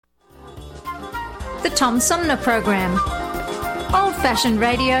The Tom Sumner Program. Old-fashioned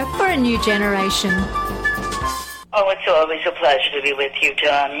radio for a new generation. Oh, it's always a pleasure to be with you,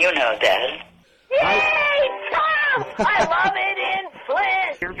 Tom. You know that. Yay, Tom! I love it in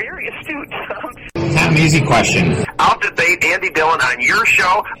Flint! You're very astute, Tom. Not an easy question. I'll debate Andy Dillon on your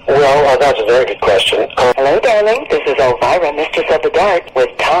show. Well, that's a very good question. Hello, darling. This is Elvira, Mistress of the Dark, with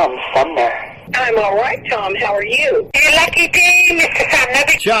Tom Sumner. I'm all right, Tom. How are you? Hey, lucky day, Mr.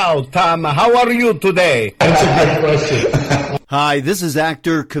 Sumner. Ciao, Tom. How are you today? That's a good question. Hi, this is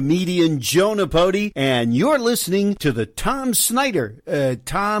actor, comedian Joe Napodi, and you're listening to the Tom Smothers.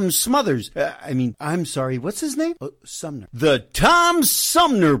 I'm sorry, what's his name? Oh, Sumner. The Tom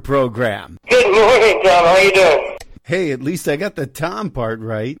Sumner Program. Good morning, Tom. How you doing? Hey, at least I got the Tom part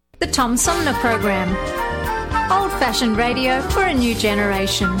right. The Tom Sumner Program. Old-fashioned radio for a new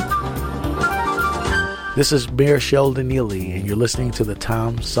generation. This is Mayor Sheldon Neely, and you're listening to the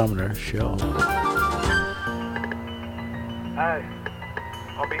Tom Sumner Show. Hey,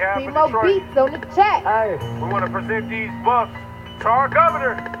 on behalf of Primo Detroit, beats on the chat. hey, we want to present these buffs to our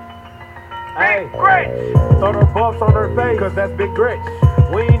governor. Hey, Big Gritch. throw the buffs on her face, cause that's Big Gritch.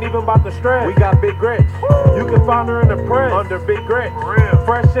 We ain't even about to stress, we got Big Gritch. You can find her in the press, under Big Gritch. For real.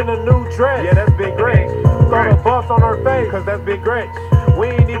 Fresh in a new dress, yeah, that's Big Gritch. Throw the buffs on her face, cause that's Big Gritch. We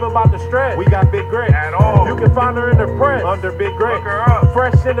ain't even about to stress, we got Big Gritch. At all. You can find her in the press, under Big Gritch. Look her up.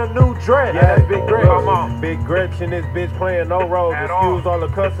 Fresh in a new dress, yeah, that's Big Gritch. Come on. Big Gritch and this bitch playing no roles. At Excuse all the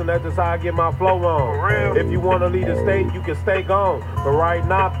cussing, that's just how I get my flow on. For real. If you wanna lead the state, you can stay gone. But right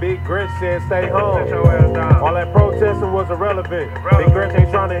now, Big Gritch said stay home. Sit your ass down. All that protesting was irrelevant. Big Gritch ain't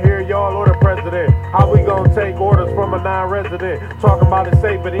trying to hear y'all or the president. How we gonna take orders from a non-resident? Talking about it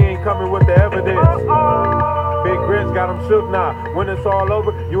safe, but he ain't coming with the evidence. Big Gritch got him shook now. When it's all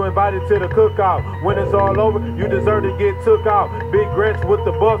over, you invited to the cookout. When it's all over, you deserve to get took out. Big Gritch with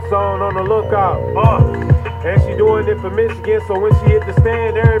the bucks on the lookout. And she doing it for Michigan, so when she hit the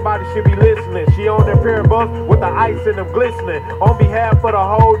stand, everybody should be listening. She on that pair of bucks with the ice in them glistening. On behalf of the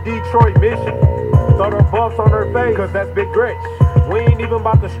whole Detroit mission. Throw the buffs on her face, cause that's Big Gritch. We ain't even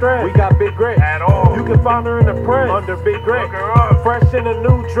about to stress, we got Big Gritch. At all. You can find her in the press, under Big Gritch. Look her up. Fresh in a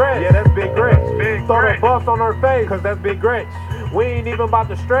new dress, yeah, that's Big Gritch. Big Throw the Gritch. buffs on her face, cause that's Big Gritch. We ain't even about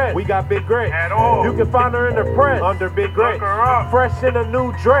to stress, we got Big Gritch. At all. You can find her in the press, under Big Gritch. Look her up. Fresh in a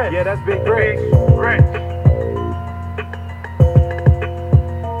new dress, yeah, that's Big Gritch. Big Gritch.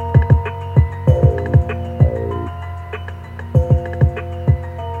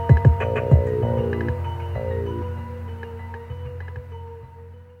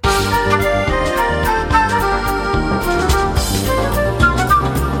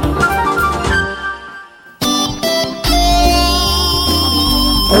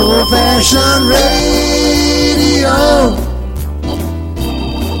 Old-fashioned radio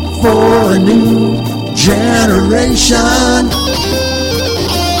for a new generation.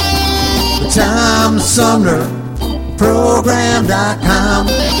 The Tom Sumner Program.com.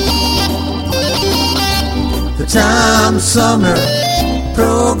 The Tom Sumner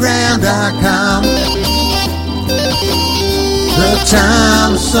Program.com. The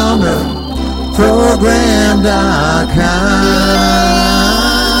Tom Sumner Program.com.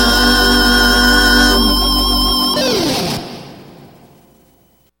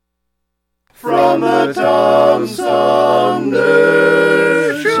 From the Tom Sumner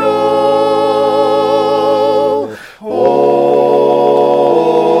Show. Oh,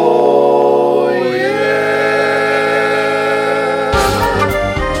 yeah.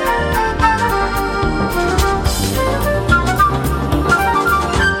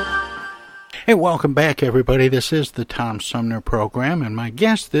 Hey, welcome back, everybody. This is the Tom Sumner Program, and my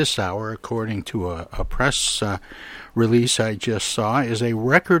guest this hour, according to a press release I just saw, is a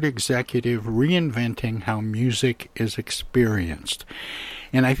record executive reinventing how music is experienced.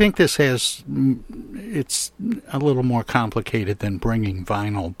 And I think this it's a little more complicated than bringing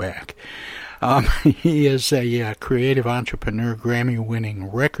vinyl back. He is a creative entrepreneur,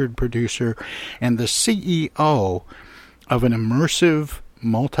 Grammy-winning record producer, and the CEO of an immersive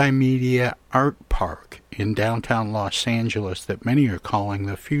multimedia art park in downtown Los Angeles that many are calling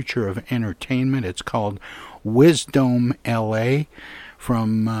the future of entertainment. It's called Wisdom LA,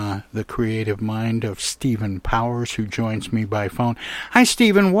 from the creative mind of Stephen Powers, who joins me by phone. Hi,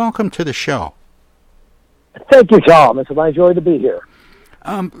 Stephen. Welcome to the show. Thank you, Tom. It's my joy to be here.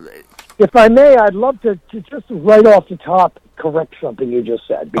 If I may, I'd love to just right off the top correct something you just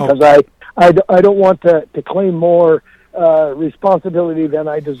said, because I don't want to claim more responsibility than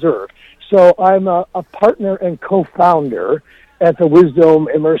I deserve. So I'm a partner and co-founder at the Wisdom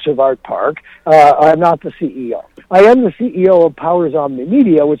Immersive Art Park. I'm not the CEO. I am the CEO of Powers Omni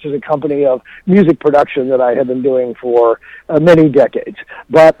Media, which is a company of music production that I have been doing for many decades.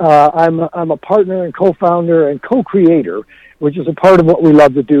 But I'm a partner and co-founder and co-creator, which is a part of what we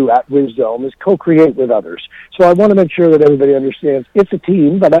love to do at Wisdom, is co-create with others. So I want to make sure that everybody understands it's a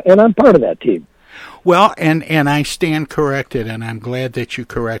team, and I'm part of that team. Well, and I stand corrected, and I'm glad that you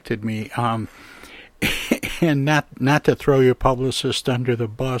corrected me. And not to throw your publicist under the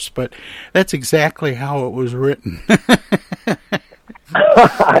bus, but that's exactly how it was written.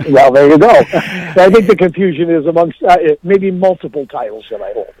 Well, there you go. I think the confusion is amongst maybe multiple titles that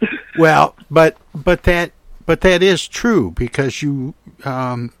I hold. Well, but that is true, because you've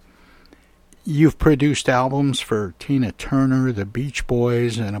produced albums for Tina Turner, the Beach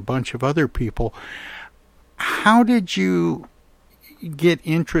Boys, and a bunch of other people. How did you get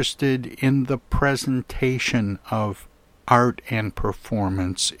interested in the presentation of art and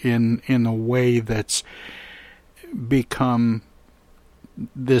performance in a way that's become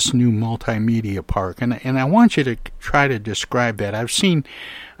this new multimedia park? And I want you to try to describe that. I've seen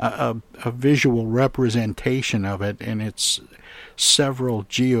a visual representation of it, and it's several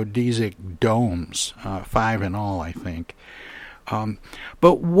geodesic domes, 5 in all, I think.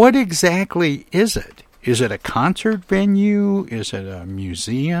 But what exactly is it? Is it a concert venue? Is it a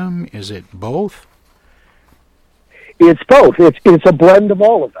museum? Is it both? It's both. It's a blend of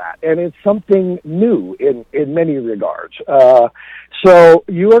all of that, and it's something new in many regards. So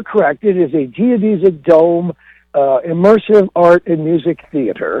you are correct. It is a geodesic dome, immersive art and music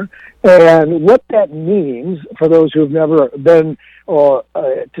theater. And what that means, for those who have never been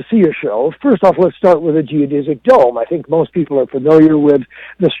to see a show, first off, let's start with a geodesic dome. I think most people are familiar with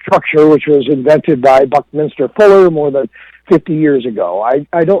the structure, which was invented by Buckminster Fuller more than 50 years ago.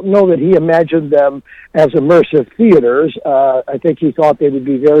 I don't know that he imagined them as immersive theaters. I think he thought they would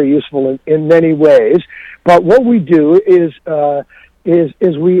be very useful in many ways. But what we do is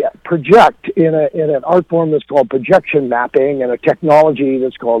we project in an art form that's called projection mapping, and a technology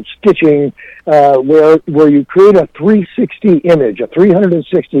that's called stitching, where you create a 360 image, a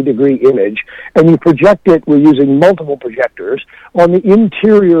 360-degree image, and you project it. We're using multiple projectors on the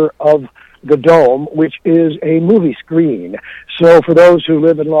interior of the dome, which is a movie screen. So for those who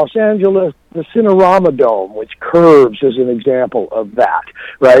live in Los Angeles, the Cinerama Dome, which curves, is an example of that,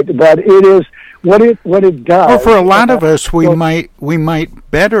 right? But it is what it does. Well, for a lot of us, we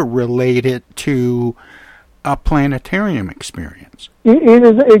might better relate it to a planetarium experience. It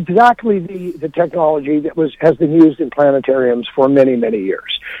is exactly the technology that has been used in planetariums for many, many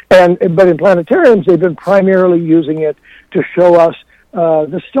years. But in planetariums, they've been primarily using it to show us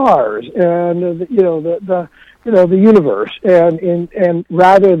the stars and the universe, and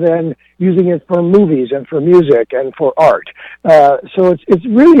rather than using it for movies and for music and for art. So it's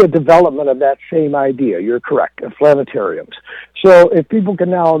really a development of that same idea. You're correct, of planetariums. So if people can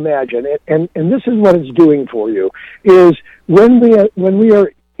now imagine it, and this is what it's doing for you, is when we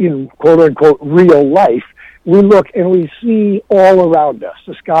are in quote unquote real life, we look and we see all around us,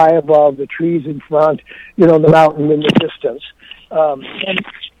 the sky above, the trees in front, the mountain in the distance.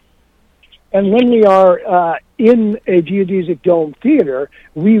 And when we are in a geodesic dome theater,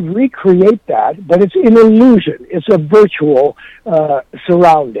 we recreate that, but it's an illusion. It's a virtual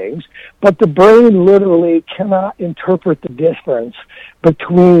surroundings, but the brain literally cannot interpret the difference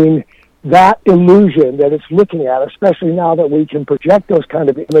between that illusion that it's looking at, especially now that we can project those kind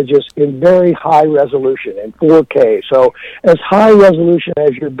of images in very high resolution, in 4K. So as high resolution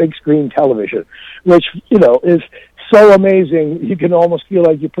as your big screen television, which, is so amazing, you can almost feel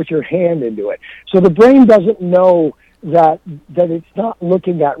like you put your hand into it. So the brain doesn't know that it's not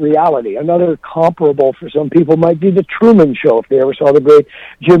looking at reality. Another comparable for some people might be The Truman Show, if they ever saw the great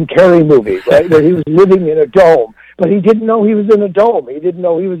Jim Carrey movie, right, where he was living in a dome, but he didn't know he was in a dome. He didn't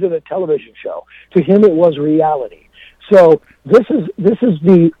know he was in a television show. To him, it was reality. So this is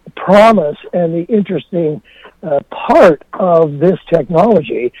the promise and the interesting part of this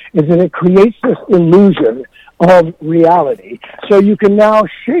technology, is that it creates this illusion of reality. So you can now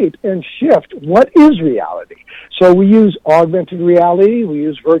shape and shift what is reality. So we use augmented reality, we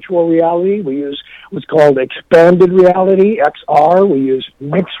use virtual reality, we use what's called expanded reality, XR, we use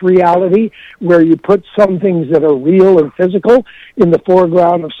mixed reality, where you put some things that are real and physical in the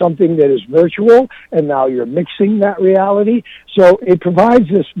foreground of something that is virtual, and now you're mixing that reality. So it provides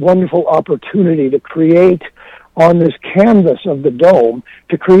this wonderful opportunity to create on this canvas of the dome,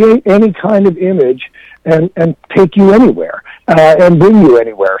 to create any kind of image and take you anywhere. and bring you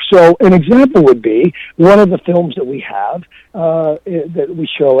anywhere. So an example would be one of the films that we have that we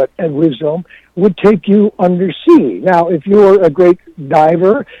show at Wisdom would take you undersea. Now, if you're a great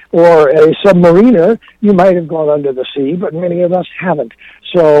diver or a submariner, you might have gone under the sea, but many of us haven't.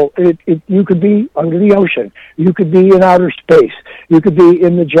 So you could be under the ocean. You could be in outer space. You could be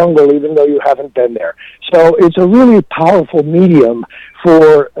in the jungle, even though you haven't been there. So it's a really powerful medium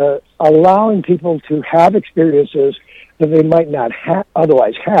for allowing people to have experiences that they might not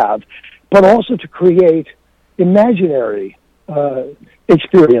otherwise have, but also to create imaginary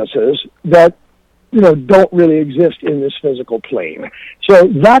experiences that don't really exist in this physical plane. So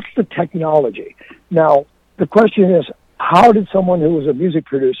that's the technology. Now, the question is, how did someone who was a music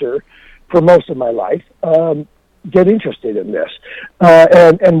producer for most of my life get interested in this?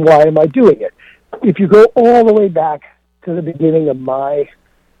 And why am I doing it? If you go all the way back to the beginning of my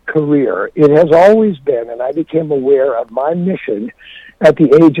career, it has always been, and I became aware of my mission at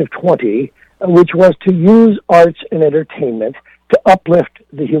the age of 20, which was to use arts and entertainment to uplift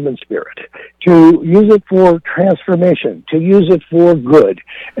the human spirit, to use it for transformation, to use it for good.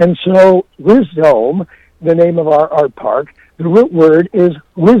 And so Wisdom, the name of our art park, the root word is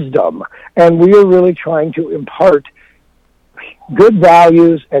wisdom. And we are really trying to impart good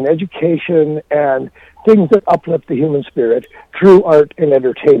values and education and things that uplift the human spirit through art and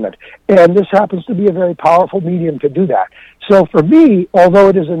entertainment. And this happens to be a very powerful medium to do that. So for me, although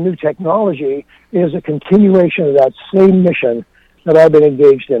it is a new technology, it is a continuation of that same mission that I've been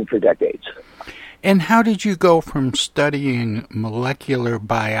engaged in for decades. And how did you go from studying molecular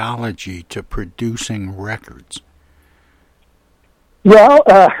biology to producing records? Well,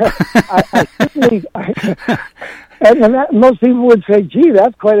 I certainly... And most people would say, gee,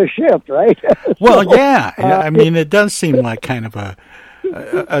 that's quite a shift, right? Well, yeah. I mean, it does seem like kind of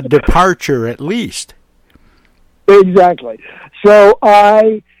a departure, at least. Exactly. So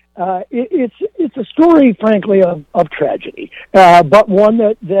it's a story, frankly, of tragedy, but one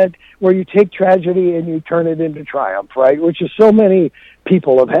that where you take tragedy and you turn it into triumph, right? Which is so many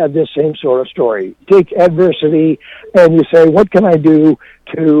people have had this same sort of story. Take adversity and you say, what can I do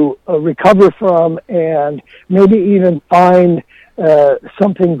to recover from and maybe even find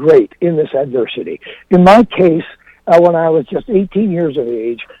something great in this adversity? In my case, when I was just 18 years of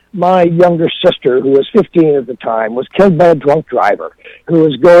age, my younger sister, who was 15 at the time, was killed by a drunk driver who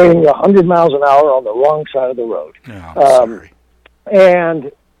was going 100 miles an hour on the wrong side of the road. Sorry.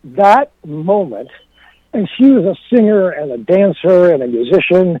 And that moment, and she was a singer and a dancer and a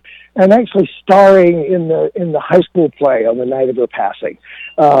musician, and actually starring in the high school play on the night of her passing.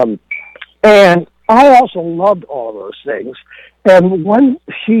 And I also loved all of those things. And when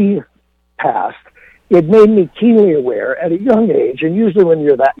she passed, it made me keenly aware at a young age, and usually when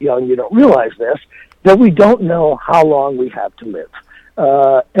you're that young, you don't realize this, that we don't know how long we have to live.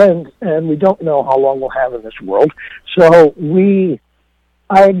 And we don't know how long we'll have in this world. So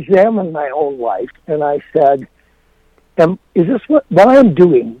I examined my own life, and I said, is this what I am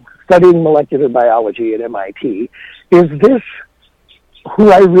doing, studying molecular biology at MIT, is this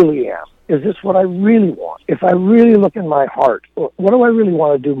who I really am? Is this what I really want? If I really look in my heart, what do I really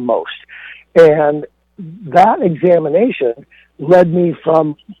want to do most? And that examination led me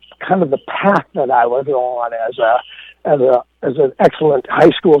from kind of the path that I was on as an excellent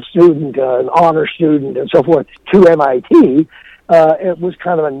high school student, an honor student, and so forth, to MIT. It was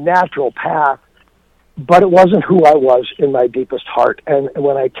kind of a natural path, but it wasn't who I was in my deepest heart. And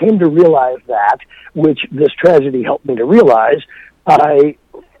when I came to realize that, which this tragedy helped me to realize, I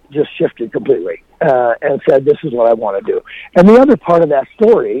just shifted completely and said, this is what I want to do. And the other part of that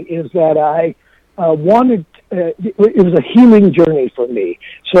story is that I wanted, it was a healing journey for me.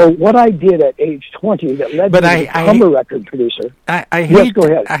 So what I did at age 20 that led me to become a record producer. Yes, go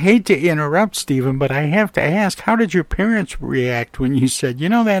ahead. I hate to interrupt, Stephen, but I have to ask, how did your parents react when you said,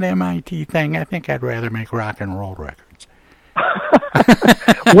 that MIT thing, I think I'd rather make rock and roll records?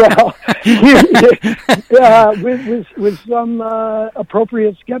 Well, with some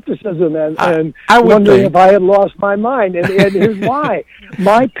appropriate skepticism and wondering if I had lost my mind. And here's why.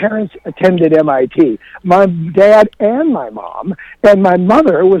 My parents attended MIT, my dad and my mom, and my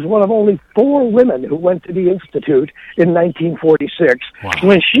mother was one of only 4 women who went to the Institute in 1946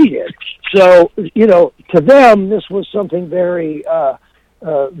 when she did. So, to them, this was something very,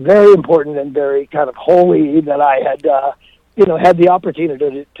 very important and very kind of holy that I had had the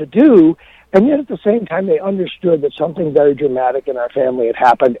opportunity to do, and yet at the same time they understood that something very dramatic in our family had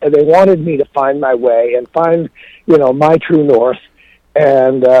happened, and they wanted me to find my way and find, my true north.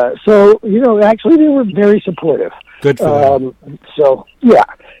 And so, actually they were very supportive. Good for them. So, yeah.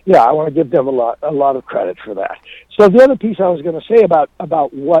 yeah, I want to give them a lot of credit for that. So the other piece I was going to say about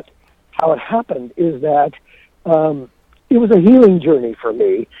how it happened is that it was a healing journey for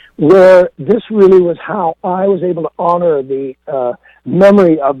me, where this really was how I was able to honor the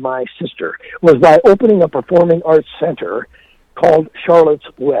memory of my sister, was by opening a performing arts center called Charlotte's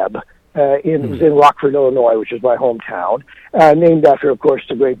Web. It was in Rockford, Illinois, which is my hometown, named after, of course,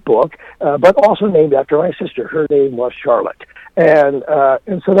 the great book, but also named after my sister. Her name was Charlotte. And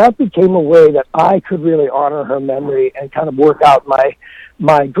so that became a way that I could really honor her memory and kind of work out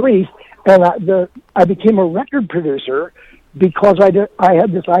my grief. And I became a record producer because I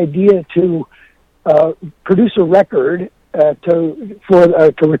had this idea to produce a record to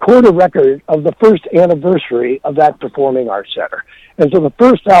record a record of the first anniversary of that performing arts center. And so the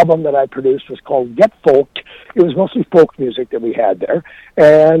first album that I produced was called Get Folked. It was mostly folk music that we had there,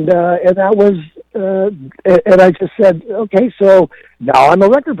 and that was and I just said, okay, so now I'm a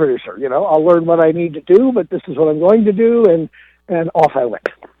record producer. I'll learn what I need to do, but this is what I'm going to do, and off I went.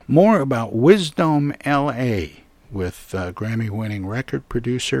 More about Wisdom L.A. with Grammy-winning record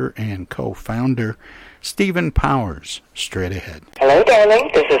producer and co-founder Stephen Powers, straight ahead. Hello,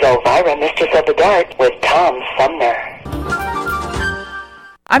 darling. This is Elvira, Mistress of the Dark, with Tom Sumner.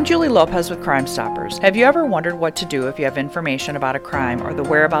 I'm Julie Lopez with Crime Stoppers. Have you ever wondered what to do if you have information about a crime or the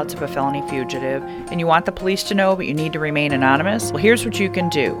whereabouts of a felony fugitive and you want the police to know but you need to remain anonymous? Well, here's what you can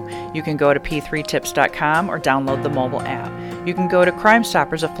do. You can go to p3tips.com or download the mobile app. You can go to Crime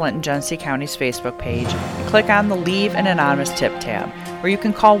Stoppers of Flint and Genesee County's Facebook page and click on the Leave an Anonymous Tip tab, or you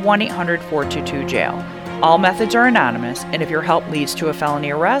can call 1-800-422-JAIL. All methods are anonymous, and if your help leads to a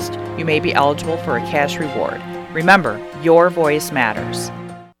felony arrest, you may be eligible for a cash reward. Remember, your voice matters.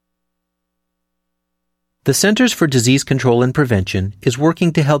 The Centers for Disease Control and Prevention is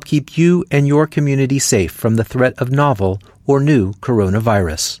working to help keep you and your community safe from the threat of novel or new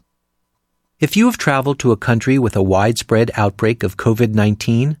coronavirus. If you have traveled to a country with a widespread outbreak of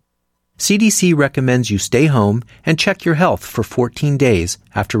COVID-19, CDC recommends you stay home and check your health for 14 days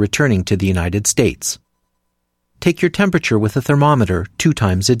after returning to the United States. Take your temperature with a thermometer 2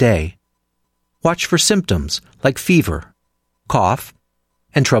 times a day. Watch for symptoms like fever, cough,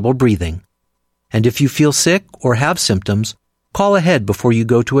 and trouble breathing. And if you feel sick or have symptoms, call ahead before you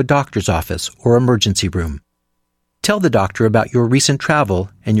go to a doctor's office or emergency room. Tell the doctor about your recent travel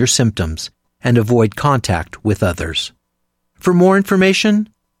and your symptoms, and avoid contact with others. For more information,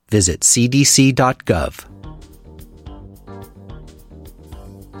 visit cdc.gov.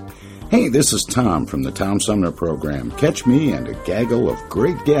 Hey, this is Tom from the Tom Sumner Program. Catch me and a gaggle of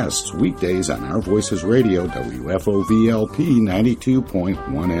great guests weekdays on Our Voices Radio, WFOVLP 92.1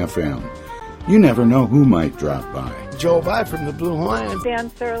 FM. You never know who might drop by. Joe By from the Blue Hawaiian. Dan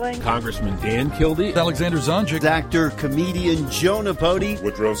Sterling. Congressman Dan Kildee. Alexander Zonjic. Actor, comedian Joe Napodi.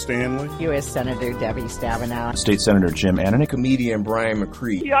 Woodrow Stanley. U.S. Senator Debbie Stabenow. State Senator Jim Ananich. Comedian Brian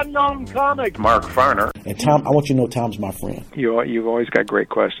McCree. The unknown comic. Mark Farner. And Tom, I want you to know Tom's my friend. You've always got great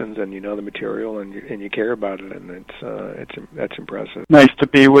questions, and you know the material, and you care about it, and that's impressive. Nice to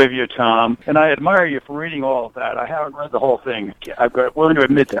be with you, Tom. And I admire you for reading all of that. I haven't read the whole thing. I've got willing to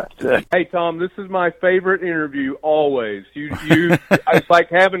admit that. Hey, Tom, this is my favorite interview always. It's like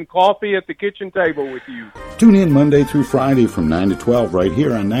having coffee at the kitchen table with you. Tune in Monday through Friday from 9 to 12 right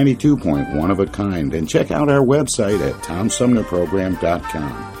here on 92.1 of a kind, and check out our website at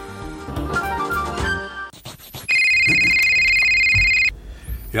TomSumnerProgram.com.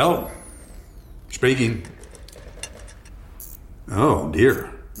 Yo, speaking. Oh, dear.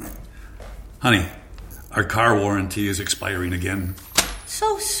 Honey, our car warranty is expiring again.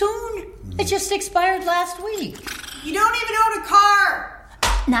 So soon? It just expired last week. You don't even own a car!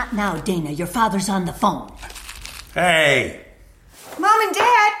 Not now, Dana. Your father's on the phone. Hey! Mom and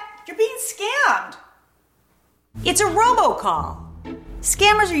Dad, you're being scammed. It's a robocall.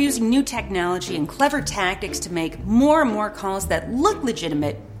 Scammers are using new technology and clever tactics to make more and more calls that look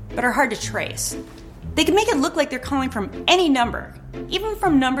legitimate but are hard to trace. They can make it look like they're calling from any number, even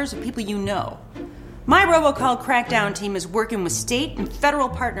from numbers of people you know. My robocall crackdown team is working with state and federal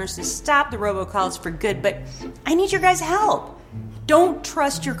partners to stop the robocalls for good, but I need your guys' help. Don't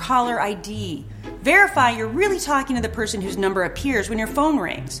trust your caller ID. Verify you're really talking to the person whose number appears when your phone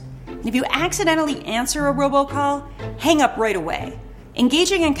rings. And if you accidentally answer a robocall, hang up right away.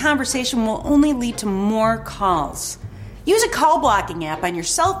 Engaging in conversation will only lead to more calls. Use a call blocking app on your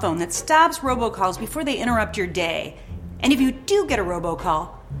cell phone that stops robocalls before they interrupt your day. And if you do get a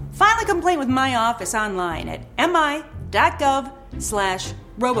robocall, file a complaint with my office online at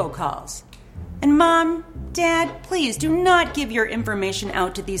mi.gov/robocalls. And Mom, Dad, please do not give your information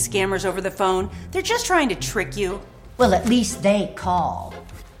out to these scammers over the phone. They're just trying to trick you. Well, at least they call.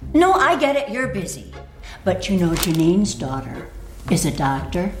 No, I get it. You're busy. But you know Janine's daughter is a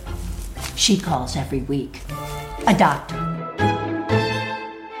doctor. She calls every week. A doctor.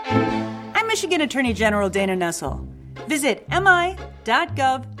 I'm Michigan Attorney General Dana Nessel. Visit mi.gov/AG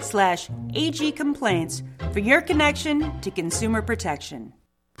complaints for your connection to consumer protection.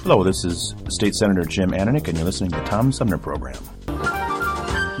 Hello, this is State Senator Jim Ananich, and you're listening to the Tom Sumner Program.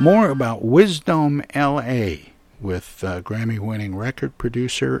 More about Wisdom LA with Grammy-winning record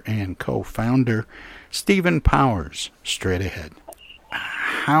producer and co-founder Stephen Powers, straight ahead.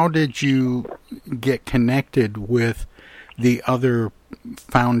 How did you get connected with the other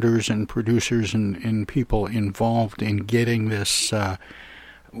founders and producers and people involved in getting this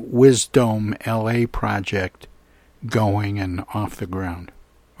Wisdom LA project going and off the ground,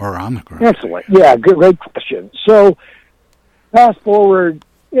 or on the ground? Excellent. Yeah, great question. So, fast forward,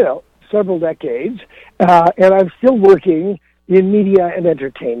 several decades, and I'm still working in media and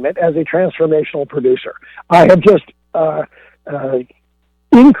entertainment as a transformational producer. I have just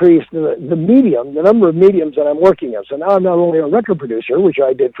increased the number of mediums that I'm working in. So now I'm not only a record producer, which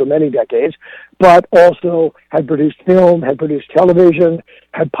I did for many decades, but also had produced film, had produced television,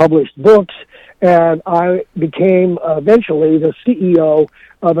 had published books, and I became eventually the CEO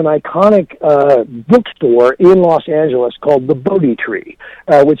of an iconic bookstore in Los Angeles called the Bodhi Tree,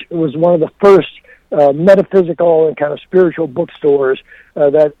 which was one of the first metaphysical and kind of spiritual bookstores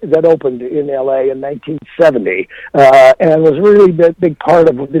that opened in LA in 1970, and was really a big part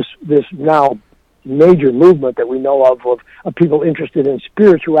of this now major movement that we know of people interested in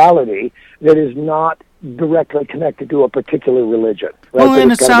spirituality that is not directly connected to a particular religion. Right? Well,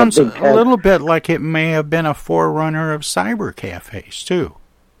 and it sounds a little bit like it may have been a forerunner of cyber cafes, too.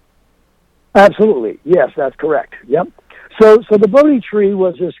 Absolutely. Yes, that's correct. Yep. So the Bodhi Tree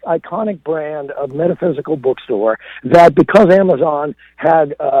was this iconic brand of metaphysical bookstore that, because Amazon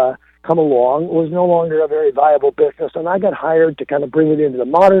had come along, was no longer a very viable business, and I got hired to kind of bring it into the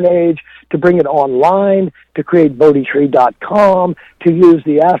modern age, to bring it online, to create BodhiTree.com, to use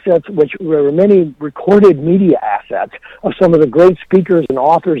the assets, which were many recorded media assets of some of the great speakers and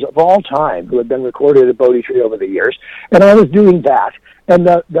authors of all time who had been recorded at Bodhi Tree over the years, and I was doing that. And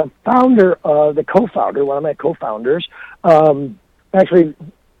the founder, the co-founder, one of my co-founders, actually,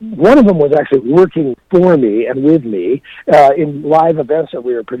 one of them was actually working for me and with me in live events that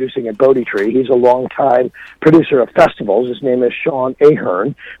we were producing at Bodhi Tree. He's a longtime producer of festivals. His name is Sean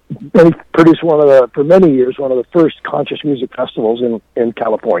Ahern. He produced for many years, one of the first conscious music festivals in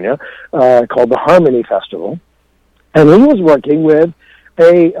California called the Harmony Festival. And he was working with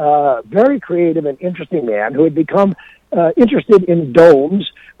a very creative and interesting man who had become interested in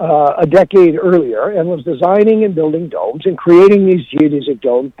domes a decade earlier, and was designing and building domes and creating these geodesic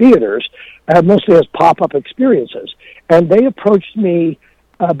dome theaters, mostly as pop-up experiences. And they approached me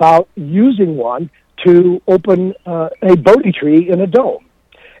about using one to open a Bodhi Tree in a dome.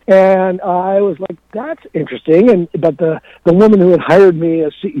 And I was like, that's interesting. But the woman who had hired me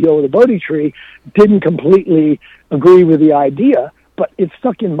as CEO of the Bodhi Tree didn't completely agree with the idea, but it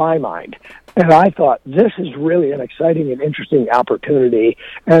stuck in my mind. And I thought, this is really an exciting and interesting opportunity.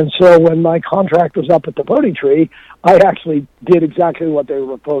 And so when my contract was up at the Bodhi Tree, I actually did exactly what they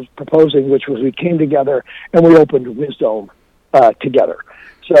were proposing, which was we came together and we opened Wisdom together.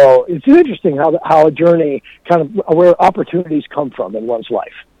 So it's interesting how a journey, kind of where opportunities come from in one's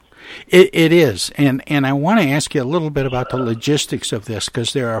life. It is, and I want to ask you a little bit about the logistics of this,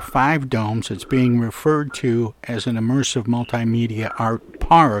 because there are 5 domes. It's being referred to as an immersive multimedia art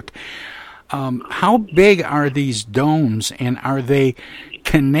park. How big are these domes, and are they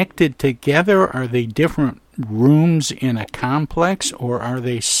connected together? Are they different rooms in a complex, or are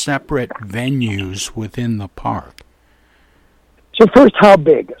they separate venues within the park? So first, how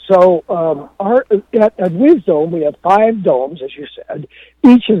big? So at Wisdom, we have 5 domes, as you said.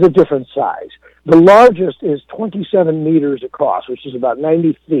 Each is a different size. The largest is 27 meters across, which is about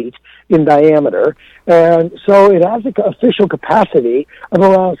 90 feet in diameter. And so it has an official capacity of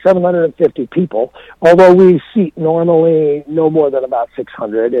around 750 people, although we seat normally no more than about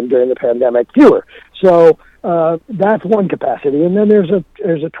 600, and during the pandemic, fewer. So that's one capacity. And then there's a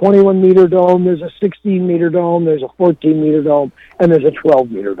 21-meter dome, there's a 16-meter dome, there's a 14-meter dome, and there's a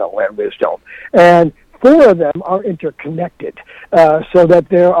 12-meter dome at Wisdom. And 4 of them are interconnected, so that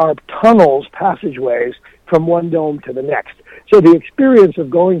there are tunnels, passageways from one dome to the next. So the experience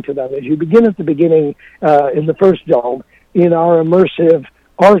of going to them is you begin at the beginning in the first dome in our immersive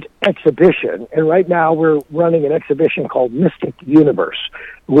art exhibition, and right now we're running an exhibition called Mystic Universe,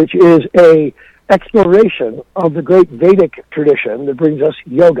 which is a exploration of the great Vedic tradition that brings us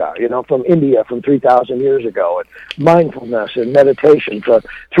yoga, from India from 3,000 years ago, and mindfulness and meditation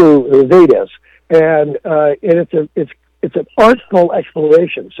through the Vedas. And it's an artful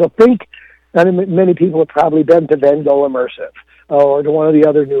exploration. So think, and many people have probably been to Van Gogh Immersive or to one of the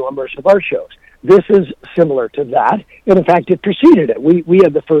other new immersive art shows. This is similar to that, and in fact, it preceded it. We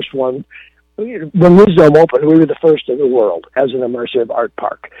had the first one. When Wisdom opened, we were the first in the world as an immersive art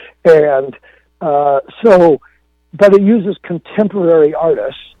park. And but it uses contemporary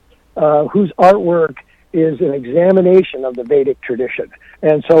artists whose artwork is an examination of the Vedic tradition.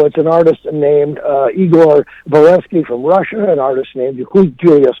 And so it's an artist named Igor Valevsky from Russia, an artist named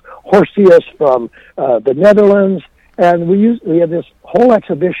Julius Horsius from the Netherlands. And we have this whole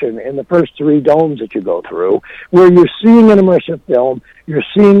exhibition in the first 3 domes that you go through, where you're seeing an immersive film, you're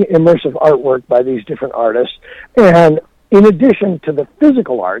seeing immersive artwork by these different artists, and in addition to the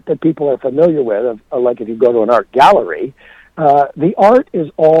physical art that people are familiar with, like if you go to an art gallery, the art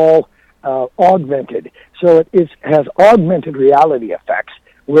is all augmented. So it has augmented reality effects,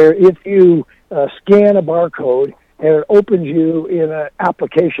 where if you scan a barcode and it opens you in an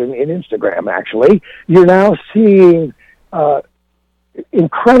application in Instagram, actually, you're now seeing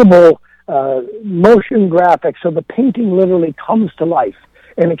incredible motion graphics. So the painting literally comes to life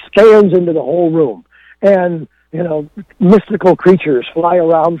and expands into the whole room. And, mystical creatures fly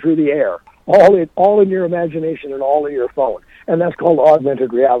around through the air, all in your imagination and all in your phone. And that's called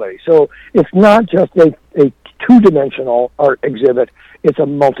augmented reality. So it's not just a two-dimensional art exhibit, it's a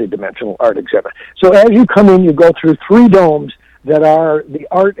multi-dimensional art exhibit. So as you come in, you go through 3 domes that are the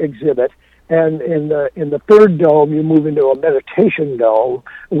art exhibit, and in the 3rd dome, you move into a meditation dome,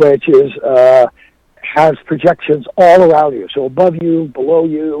 which has projections all around you, so above you, below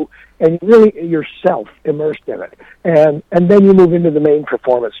you, and really yourself immersed in it. And then you move into the main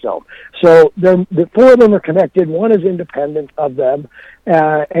performance dome. So the 4 of them are connected. One is independent of them,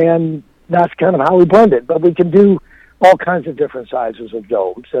 and that's kind of how we blend it. But we can do all kinds of different sizes of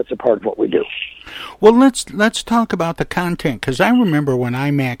domes. That's a part of what we do. Well, let's talk about the content, because I remember when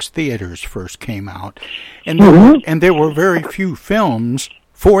IMAX theaters first came out, and there were very few films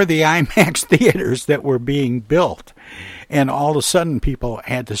for the IMAX theaters that were being built. And all of a sudden, people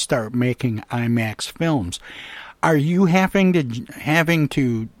had to start making IMAX films. Are you having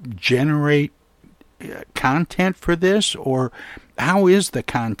to generate content for this, or how is the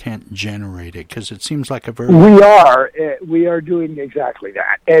content generated? Because it seems like a very... We are doing exactly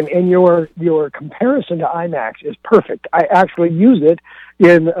that. And your comparison to IMAX is perfect. I actually use it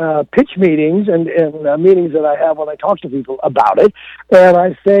in pitch meetings and meetings that I have when I talk to people about it. And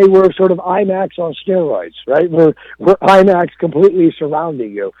I say we're sort of IMAX on steroids, right? We're IMAX completely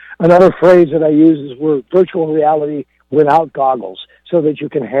surrounding you. Another phrase that I use is we're virtual reality without goggles, so that you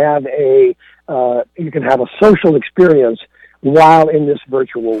can have a social experience while in this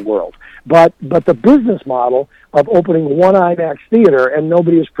virtual world. But the business model of opening one IMAX theater and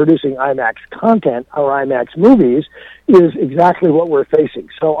nobody is producing IMAX content or IMAX movies is exactly what we're facing.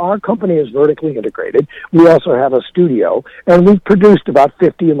 So our company is vertically integrated. We also have a studio, and we've produced about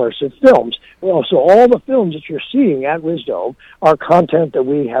 50 immersive films. Well, so all the films that you're seeing at Wisdom are content that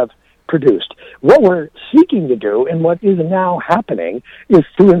we have produced. What we're seeking to do, and what is now happening, is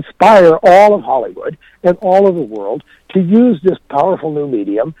to inspire all of Hollywood and all of the world to use this powerful new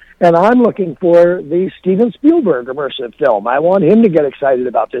medium. And I'm looking for the Steven Spielberg immersive film. I want him to get excited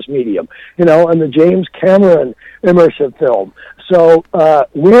about this medium, and the James Cameron immersive film. So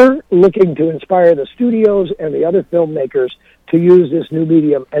we're looking to inspire the studios and the other filmmakers to use this new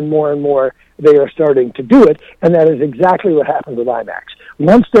medium, and more they are starting to do it, and that is exactly what happened with IMAX.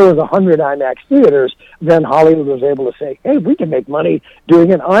 Once there was 100 IMAX theaters, then Hollywood was able to say, hey, we can make money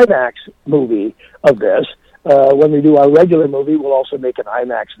doing an IMAX movie of this. When we do our regular movie, we'll also make an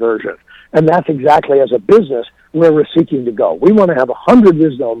IMAX version. And that's exactly, as a business, where we're seeking to go. We want to have 100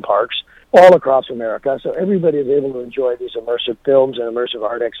 Wisdom parks all across America, so everybody is able to enjoy these immersive films and immersive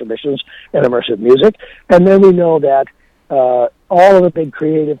art exhibitions and immersive music. And then we know that all of the big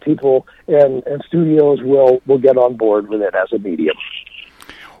creative people and studios will get on board with it as a medium.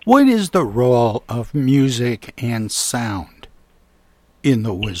 What is the role of music and sound in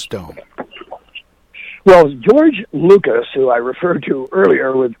the Wisdom? Well, George Lucas, who I referred to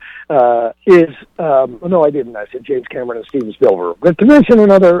earlier, no, I didn't. I said James Cameron and Steven Spielberg. But to mention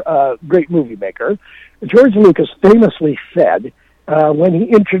another great movie maker, George Lucas famously said when he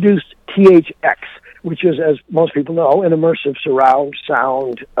introduced THX, which is, as most people know, an immersive surround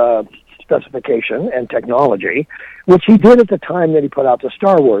sound specification and technology, which he did at the time that he put out the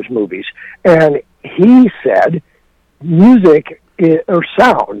Star Wars movies. And he said music, or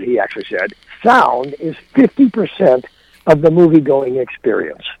sound, he actually said, sound is 50% of the movie-going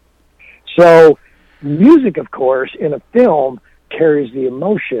experience. So music, of course, in a film carries the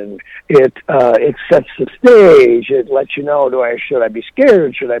emotion. It sets the stage. It lets you know, should I be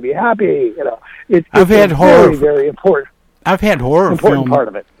scared? Should I be happy? It's very, very important. I've had horror film part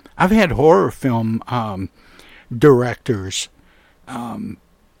of it. I've had horror film directors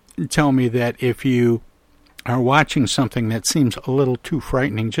tell me that if you are watching something that seems a little too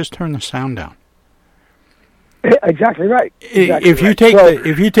frightening, just turn the sound down. Exactly right. If you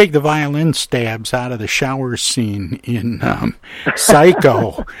take the violin stabs out of the shower scene in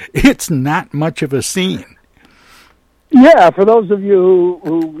Psycho, it's not much of a scene. Yeah, for those of you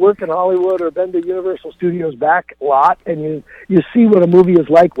who work in Hollywood or been to Universal Studios back lot, and you see what a movie is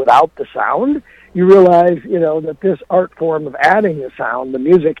like without the sound, you realize, that this art form of adding the sound, the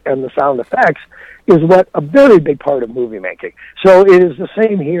music and the sound effects, is what a very big part of movie making. So it is the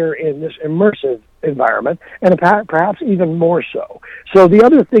same here in this immersive environment, and perhaps even more so. So the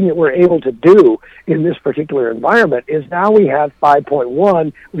other thing that we're able to do in this particular environment is now we have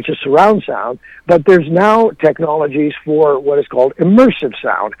 5.1, which is surround sound, but there's now technologies for what is called immersive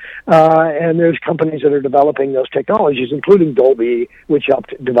sound, and there's companies that are developing those technologies, including Dolby, which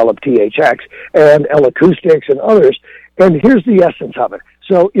helped develop THX, and L Acoustics and others. And here's the essence of it.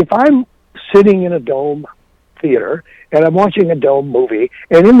 So if I'm sitting in a dome theater and I'm watching a dome movie,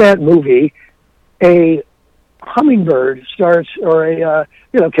 and in that movie a hummingbird starts, or a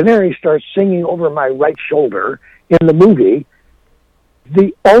canary starts singing over my right shoulder in the movie,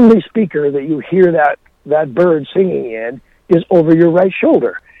 the only speaker that you hear that bird singing in is over your right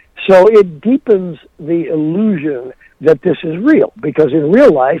shoulder. So it deepens the illusion that this is real, because in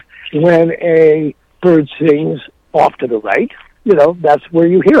real life, when a bird sings off to the right, that's where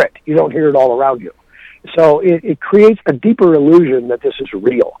you hear it. You don't hear it all around you. So it creates a deeper illusion that this is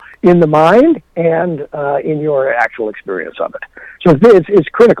real in the mind and in your actual experience of it. So it's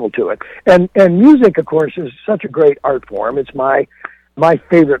critical to it. And music, of course, is such a great art form. It's my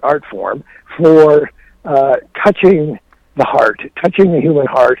favorite art form for touching the heart, touching the human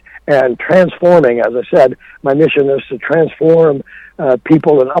heart, and transforming. As I said, my mission is to transform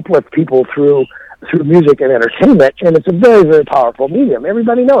people and uplift people through music and entertainment, and it's a very, very powerful medium.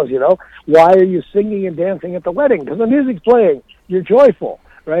 Everybody knows, why are you singing and dancing at the wedding? Because the music's playing. You're joyful,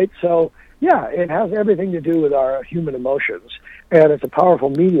 right? So, yeah, it has everything to do with our human emotions, and it's a powerful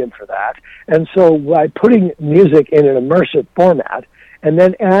medium for that. And so by putting music in an immersive format and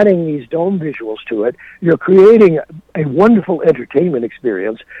then adding these dome visuals to it, you're creating a wonderful entertainment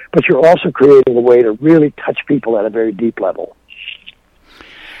experience, but you're also creating a way to really touch people at a very deep level.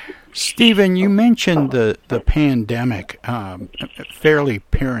 Stephen, you mentioned the pandemic fairly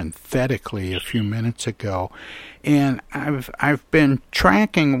parenthetically a few minutes ago, and I've been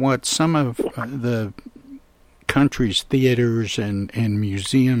tracking what some of the country's theaters and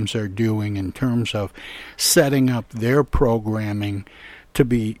museums are doing in terms of setting up their programming to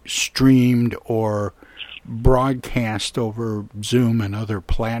be streamed or broadcast over Zoom and other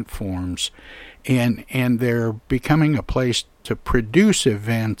platforms, and they're becoming a place to produce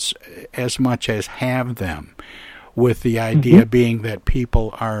events as much as have them, with the idea being that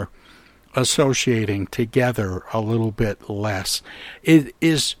people are associating together a little bit less.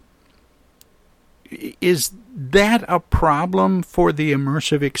 Is that a problem for the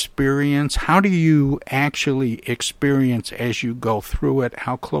immersive experience? How do you actually experience as you go through it?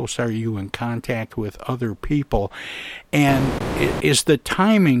 How close are you in contact with other people? And is the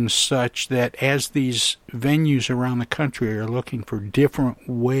timing such that as these venues around the country are looking for different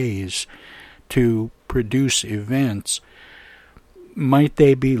ways to produce events, might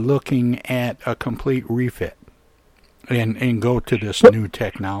they be looking at a complete refit and go to this new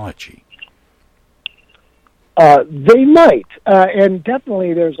technology? They might, and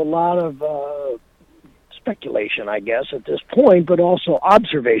definitely there's a lot of speculation, I guess, at this point, but also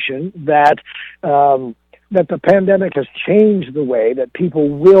observation that the pandemic has changed the way that people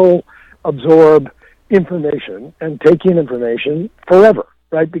will absorb information and take in information forever,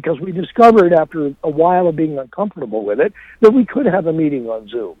 right? Because we discovered after a while of being uncomfortable with it that we could have a meeting on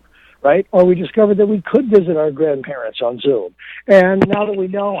Zoom, right? Or we discovered that we could visit our grandparents on Zoom. And now that we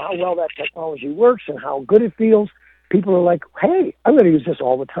know how well that technology works and how good it feels, people are like, hey, I'm going to use this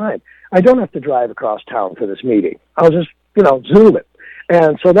all the time. I don't have to drive across town for this meeting. I'll just, Zoom it.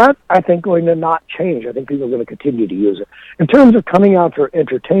 And so that, I think, going to not change. I think people are going to continue to use it. In terms of coming out for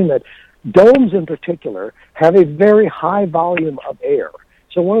entertainment, domes in particular have a very high volume of air.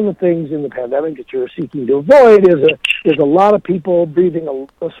 So one of the things in the pandemic that you're seeking to avoid is a lot of people breathing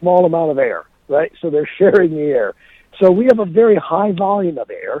a small amount of air, right? So they're sharing the air. So we have a very high volume of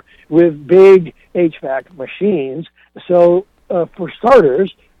air with big HVAC machines. So for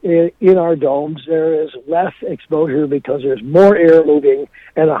starters, in our domes, there is less exposure because there's more air moving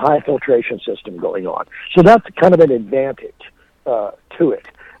and a high filtration system going on. So that's kind of an advantage to it.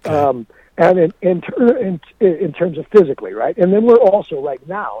 Okay. And in terms of physically, right? And then we're also, right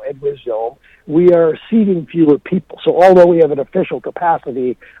now, at WisDome, we are seating fewer people. So although we have an official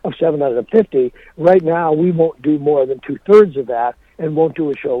capacity of 750, right now we won't do more than two-thirds of that and won't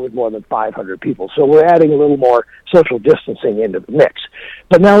do a show with more than 500 people. So we're adding a little more social distancing into the mix.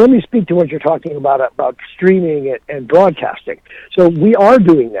 But now let me speak to what you're talking about streaming and broadcasting. So we are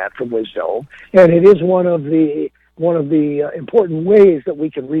doing that from WisDome, and it is one of the important ways that we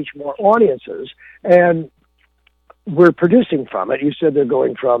can reach more audiences, and we're producing from it. You said they're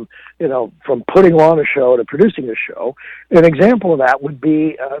going from putting on a show to producing a show. An example of that would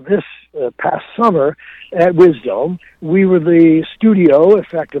be this past summer at WisDome. We were the studio,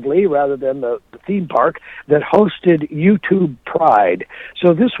 effectively, rather than the theme park, that hosted YouTube Pride.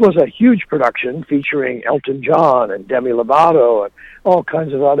 So this was a huge production featuring Elton John and Demi Lovato and all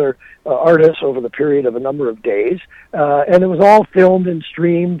kinds of other artists over the period of a number of days. And it was all filmed and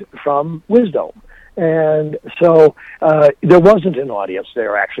streamed from WisDome. And so there wasn't an audience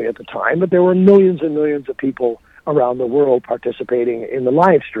there actually at the time, but there were millions and millions of people around the world participating in the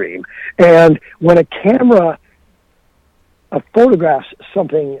live stream. And when a camera photographs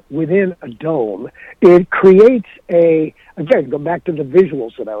something within a dome, it creates again, go back to the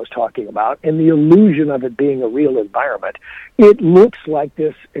visuals that I was talking about and the illusion of it being a real environment. It looks like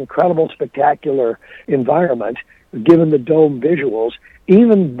this incredible, spectacular environment given the dome visuals,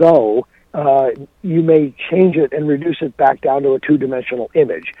 even though you may change it and reduce it back down to a two-dimensional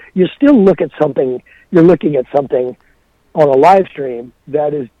image. You still look at something, you're looking at something on a live stream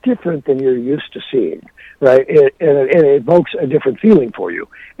that is different than you're used to seeing, right? It evokes a different feeling for you.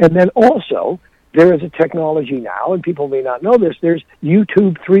 And then also, there is a technology now, and people may not know this, there's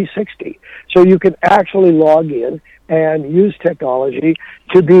YouTube 360. So you can actually log in and use technology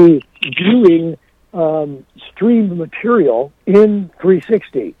to be viewing streamed material in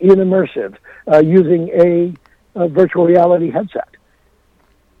 360, in immersive, using a virtual reality headset.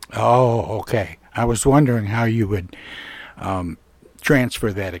 Oh, okay. I was wondering how you would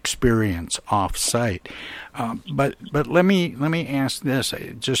transfer that experience off-site. But let me ask this,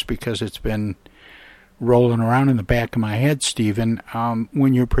 just because it's been rolling around in the back of my head, Stephen.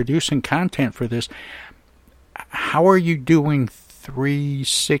 When you're producing content for this, how are you doing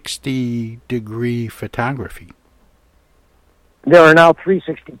 360-degree photography? There are now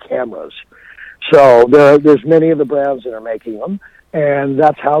 360 cameras. So there's many of the brands that are making them, and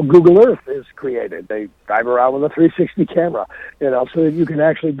that's how Google Earth is created. They drive around with a 360 camera, so that you can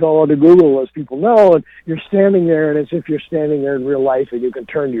actually go onto Google, as people know, and you're standing there, and it's as if you're standing there in real life, and you can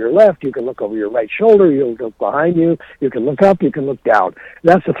turn to your left, you can look over your right shoulder, you can look behind you, you can look up, you can look down.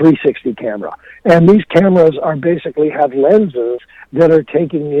 That's a 360 camera. And these cameras basically have lenses that are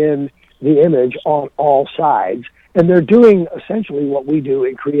taking in the image on all sides. And they're doing essentially what we do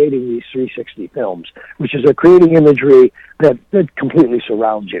in creating these 360 films, which is they're creating imagery that completely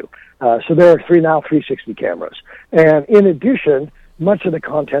surrounds you. So there are 360 cameras. And in addition, much of the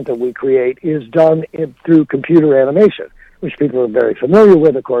content that we create is done through computer animation, which people are very familiar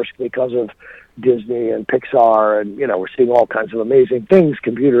with, of course, because of Disney and Pixar, and we're seeing all kinds of amazing things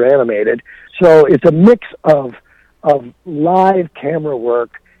computer animated. So it's a mix of live camera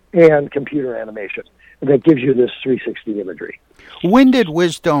work and computer animation that gives you this 360 imagery. When did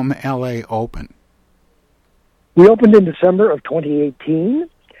WisDome LA open? We opened in December of 2018,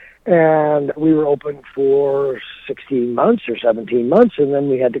 and we were open for 16 months or 17 months, and then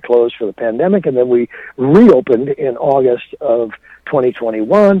we had to close for the pandemic, and then we reopened in August of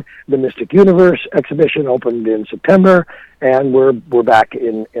 2021. The Mystic Universe exhibition opened in September, and we're back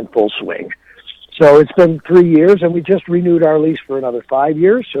in full swing. So it's been 3 years, and we just renewed our lease for another 5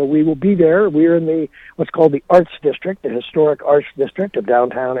 years, so we will be there. We're in what's called the Arts District, the historic Arts District of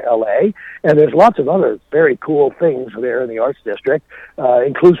downtown L.A., and there's lots of other very cool things there in the Arts District,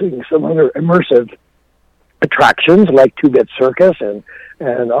 including some other immersive attractions like Two-Bit Circus and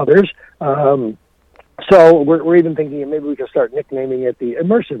others. So we're even thinking maybe we could start nicknaming it the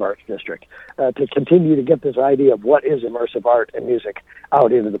Immersive Arts District to continue to get this idea of what is immersive art and music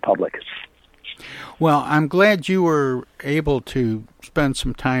out into the public. Well, I'm glad you were able to spend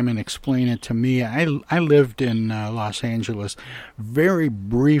some time and explain it to me. I lived in Los Angeles very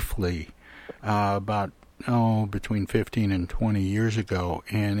briefly about between 15 and 20 years ago,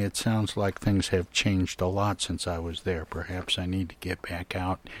 and it sounds like things have changed a lot since I was there. Perhaps I need to get back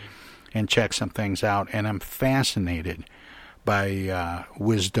out and check some things out. And I'm fascinated by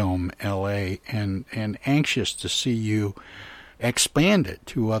Wisdom LA and anxious to see you expand it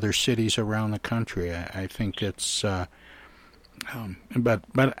to other cities around the country. I think it's but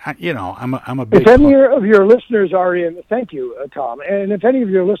you know, I'm a big. If any of your listeners are in, thank you, Tom. And if any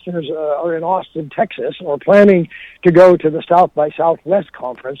of your listeners are in Austin, Texas, or planning to go to the South by Southwest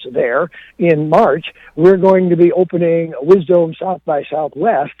conference there in March, we're going to be opening Wisdom South by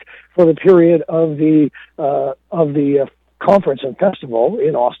Southwest for the period of the conference and festival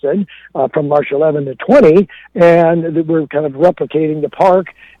in Austin from March 11 to 20, and we're kind of replicating the park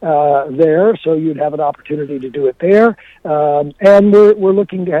there, so you'd have an opportunity to do it there. And we're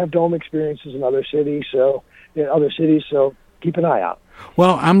looking to have dome experiences in other cities, so keep an eye out.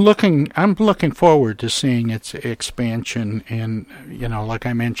 Well, I'm looking forward to seeing its expansion, and you know, like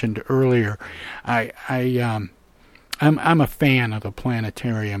I mentioned earlier, I'm a fan of the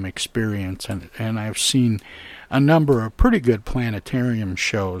planetarium experience, and I've seen a number of pretty good planetarium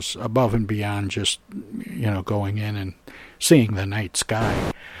shows above and beyond just, you know, going in and seeing the night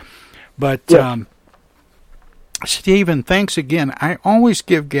sky. But yes. Stephen, thanks again. I always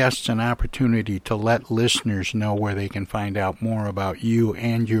give guests an opportunity to let listeners know where they can find out more about you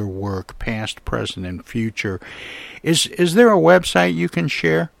and your work, past, present, and future. Is there a website you can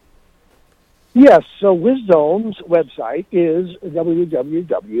share? Yes, so Wisdom's website is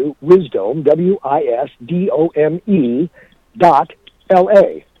www.wisdom, WISDOME.LA.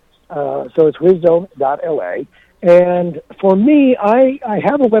 So it's wisdom.la. And for me, I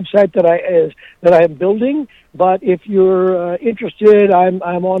have a website that I am building, but if you're interested, I'm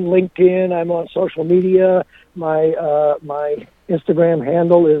on LinkedIn, I'm on social media. My Instagram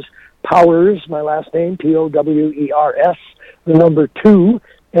handle is Powers, my last name, POWERS, the number 2,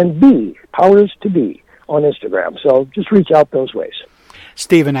 and B, Powers to Be on Instagram. So just reach out those ways.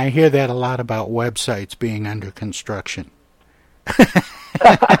 Stephen, I hear that a lot about websites being under construction.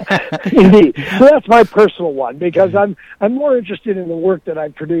 Indeed. So that's my personal one, because I'm more interested in the work that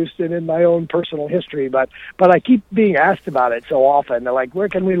I've produced and in my own personal history, but I keep being asked about it so often. They're like, where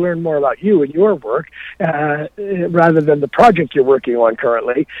can we learn more about you and your work, rather than the project you're working on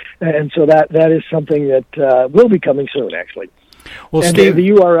currently? And so that is something that will be coming soon, actually. Well, and the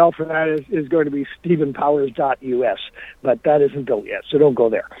URL for that is going to be stephenpowers.us, but that isn't built yet, so don't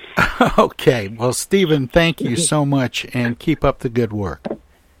go there. Okay. Well, Stephen, thank you so much, and keep up the good work.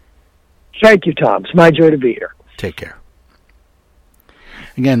 Thank you, Tom. It's my joy to be here. Take care.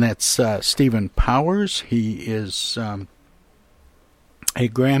 Again, that's Stephen Powers. He is a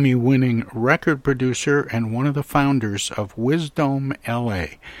Grammy-winning record producer and one of the founders of Wisdom LA,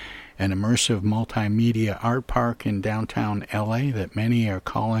 an immersive multimedia art park in downtown LA that many are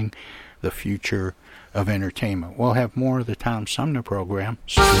calling the future of entertainment. We'll have more of the Tom Sumner program.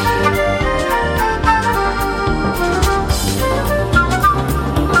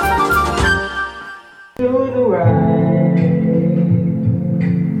 Do the right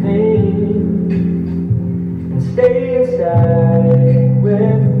thing and stay inside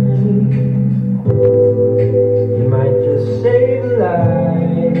with me. You might just save a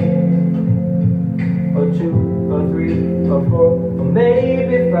life, or 2 or 3 or 4 or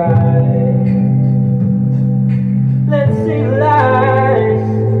maybe 5. Let's save lives.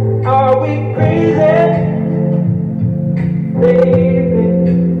 Are we crazy, baby?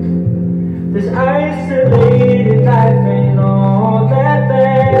 This isolated life ain't all that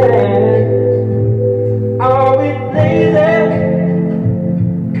bad. Are we lazy?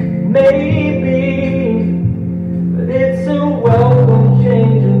 Maybe, but it's a welcome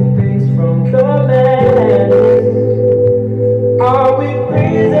change of pace from the madness. Are we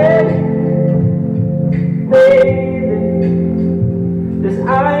crazy? Maybe, this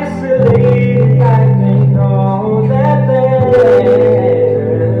isolated life ain't all that bad.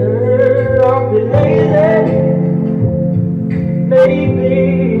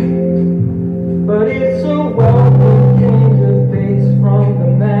 Maybe, but it's a welcome change of pace from the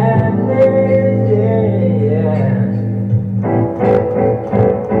madness, yeah.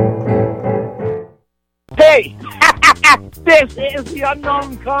 Hey, this is the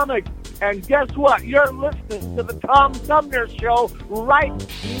Unknown Comic, and guess what? You're listening to the Tom Sumner Show right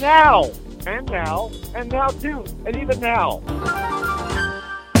now, and now, and now too, and even now.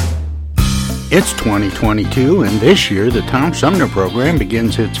 It's 2022, and this year the Tom Sumner program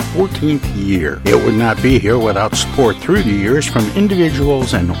begins its 14th year. It would not be here without support through the years from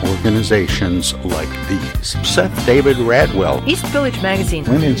individuals and organizations like these. Seth David Radwell, East Village Magazine,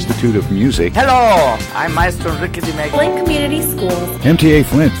 Flint Institute of Music, Hello, I'm Maestro Rickety Meg. Flint Community Schools, MTA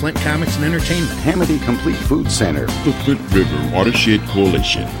Flint, Flint Comics and Entertainment, Hamady Complete Food Center, the Flint River Watershed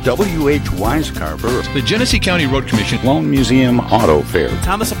Coalition, W.H. Wisecarver, the Genesee County Road Commission, Lone Museum Auto Fair,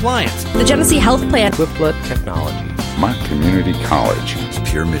 Thomas Appliance, the Genesee Health Plan, Flip Technology, Mott Community College,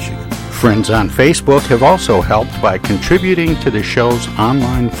 Pure Michigan. Friends on Facebook have also helped by contributing to the show's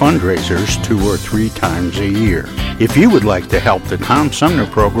online fundraisers 2 or 3 times a year. If you would like to help the Tom Sumner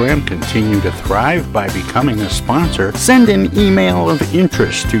program continue to thrive by becoming a sponsor, send an email of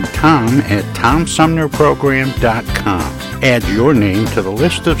interest to tom@tomsumnerprogram.com. Add your name to the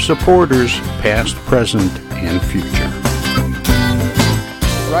list of supporters, past, present, and future.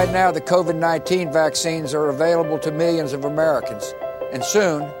 Right now, the COVID-19 vaccines are available to millions of Americans, and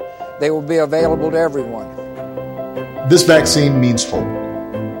soon they will be available to everyone. This vaccine means hope.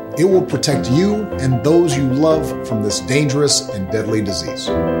 It will protect you and those you love from this dangerous and deadly disease.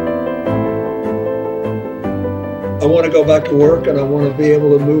 I want to go back to work, and I want to be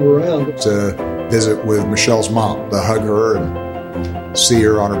able to move around. To visit with Michelle's mom, to hug her and see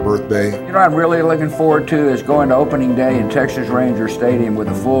her on her birthday. You know what I'm really looking forward to is going to opening day in Texas Ranger Stadium with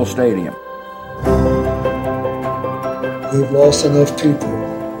a full stadium. We've lost enough people,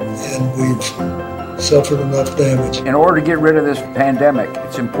 and we've suffered enough damage. In order to get rid of this pandemic,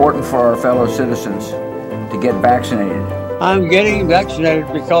 it's important for our fellow citizens to get vaccinated. I'm getting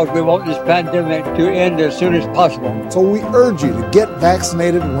vaccinated because we want this pandemic to end as soon as possible. So we urge you to get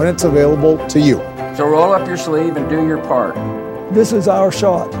vaccinated when it's available to you. So roll up your sleeve and do your part. This is our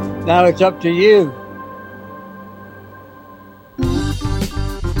shot. Now it's up to you.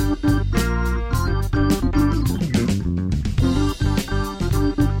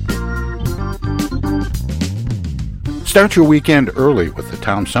 Start your weekend early with the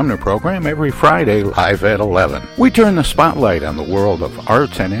Tom Sumner program every Friday live at 11. We turn the spotlight on the world of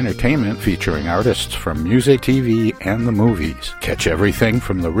arts and entertainment featuring artists from music, TV, and the movies. Catch everything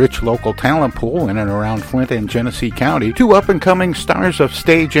from the rich local talent pool in and around Flint and Genesee County to up-and-coming stars of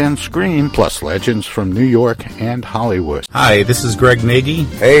stage and screen, plus legends from New York and Hollywood. Hi, this is Greg Nagy.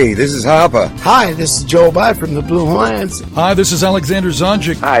 Hey, this is Harper. Hi, this is Joe By from the Blue Hawaiians. Hi, this is Alexander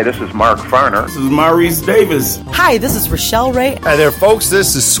Zonjic. Hi, this is Mark Farner. This is Maurice Davis. Hi, this is Rochelle Ray. Hi there, folks.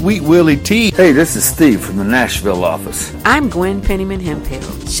 This is Sweet Willie T. Hey, this is Steve from the Nashville office. I'm Gwen Pennyman Hemphill.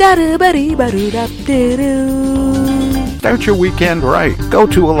 Start your weekend right. Go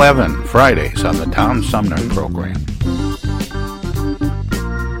to 11 Fridays on the Tom Sumner program.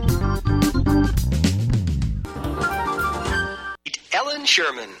 Ellen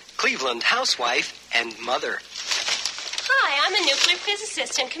Sherman, Cleveland housewife and mother. Hi, I'm a nuclear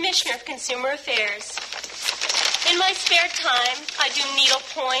physicist and commissioner of consumer affairs. In my spare time, I do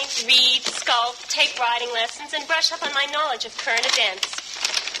needlepoint, read, sculpt, take writing lessons, and brush up on my knowledge of current events.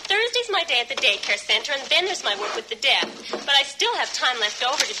 Thursday's my day at the daycare center, and then there's my work with the deaf. But I still have time left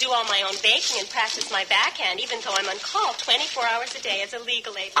over to do all my own baking and practice my backhand, even though I'm on call 24 hours a day as a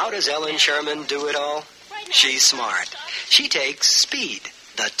legal aid. How does Ellen Sherman do it all? She's smart. She takes Speed,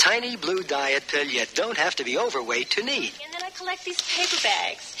 the tiny blue diet pill you don't have to be overweight to need. And then I collect these paper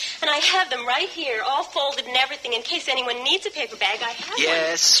bags, and I have them right here, all folded and everything, in case anyone needs a paper bag. I have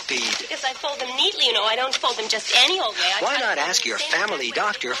Yes, Speed. Because I fold them neatly, you know. I don't fold them just any old way. Why not ask your family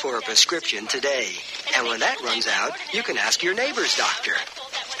doctor for a prescription today? And when that runs out, you can ask your neighbor's doctor,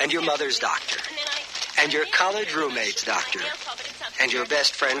 and your mother's doctor, and your college roommate's doctor, and your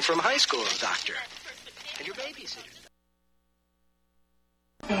best friend from high school's doctor, and your babysitter.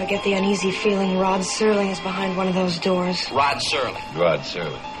 I get the uneasy feeling Rod Serling is behind one of those doors. Rod Serling. Rod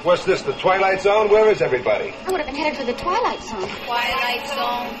Serling. What's this, the Twilight Zone? Where is everybody? I would have been headed for the Twilight Zone. Twilight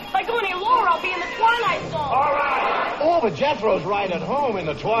Zone. If I go any lower, I'll be in the Twilight Zone. All right. Oh, but Jethro's right at home in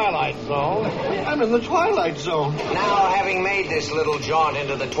the Twilight Zone. I'm in the Twilight Zone. Now, having made this little jaunt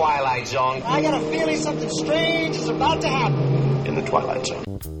into the Twilight Zone, I got a feeling something strange is about to happen. In the Twilight Zone.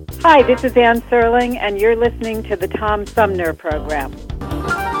 Hi, this is Ann Serling, and you're listening to the Tom Sumner program.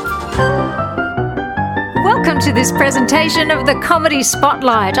 Welcome to this presentation of the Comedy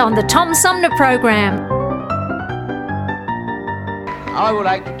Spotlight on the Tom Sumner program. I would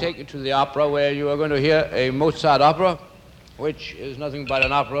like to take you to the opera where you are going to hear a Mozart opera, which is nothing but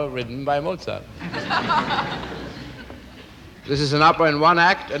an opera written by Mozart. This is an opera in one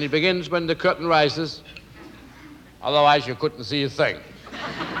act, and it begins when the curtain rises. Otherwise, you couldn't see a thing.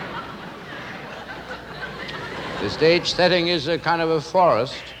 The stage setting is a kind of a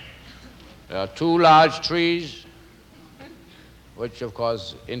forest. There are two large trees, which, of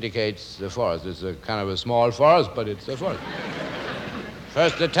course, indicates the forest. It's a kind of a small forest, but it's a forest.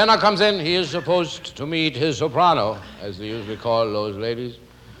 First, the tenor comes in. He is supposed to meet his soprano, as they usually call those ladies.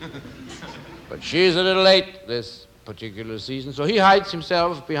 But she's a little late this particular season, so he hides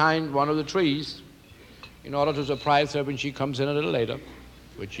himself behind one of the trees in order to surprise her when she comes in a little later,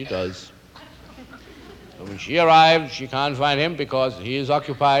 which she does. So when she arrives, she can't find him because he is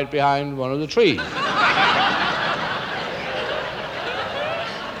occupied behind one of the trees.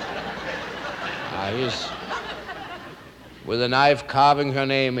 He's with a knife carving her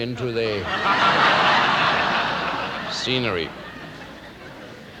name into the scenery.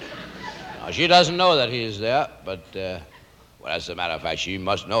 Now, she doesn't know that he is there, but, well, as a matter of fact, she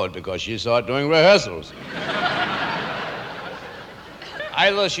must know it because she saw it during rehearsals.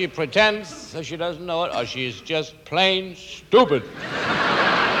 Either she pretends that she doesn't know it, or she's just plain stupid.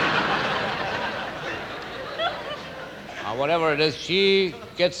 Now, whatever it is, she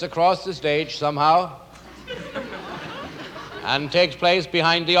gets across the stage somehow and takes place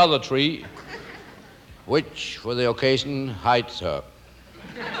behind the other tree, which, for the occasion, hides her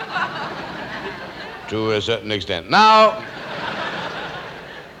to a certain extent. Now,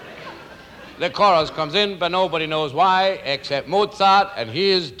 the chorus comes in, but nobody knows why, except Mozart, and he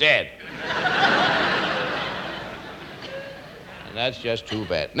is dead. And that's just too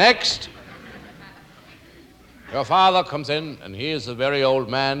bad. Next, her father comes in, and he is a very old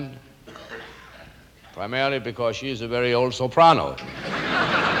man, primarily because she is a very old soprano.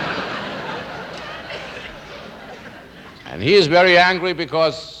 And he is very angry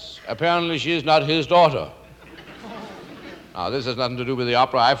because apparently she is not his daughter. Now, this has nothing to do with the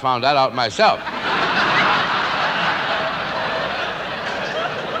opera. I found that out myself.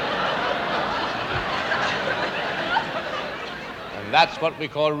 And that's what we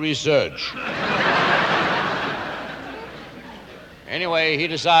call research. Anyway, he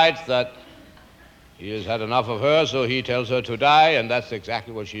decides that he has had enough of her, so he tells her to die, and that's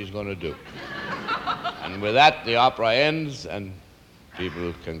exactly what she's going to do. And with that, the opera ends, and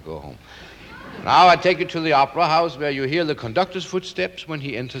people can go home. Now I take you to the opera house where you hear the conductor's footsteps when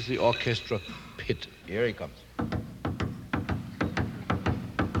he enters the orchestra pit. Here he comes.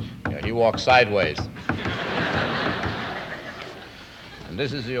 Yeah, he walks sideways. And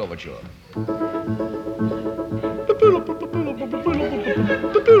this is the overture.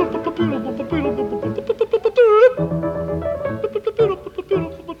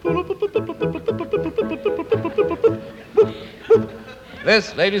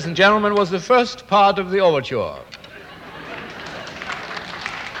 This, ladies and gentlemen, was the first part of the overture.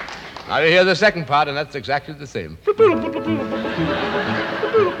 Now you hear the second part, and that's exactly the same.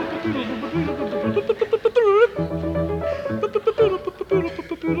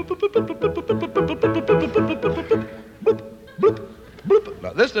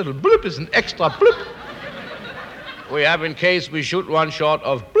 Now this little bloop is an extra bloop we have in case we shoot one short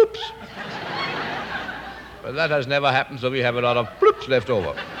of bloops. But that has never happened, so we have a lot of bloops left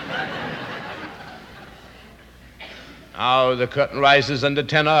over. Now the curtain rises and the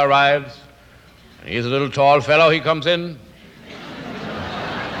tenor arrives. And he's a little tall fellow. He comes in.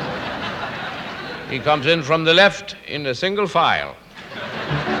 He comes in from the left in a single file.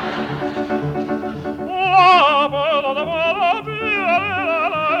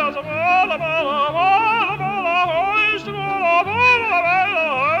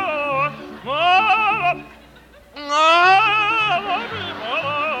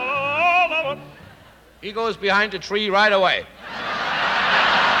 He goes behind a tree right away.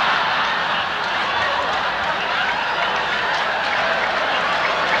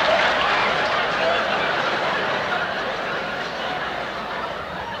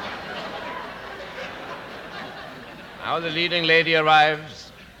 Now the leading lady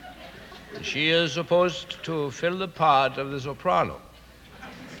arrives. She is supposed to fill the part of the soprano.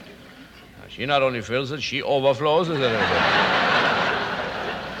 Now, she not only fills it, she overflows it a little bit.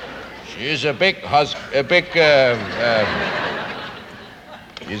 She's a big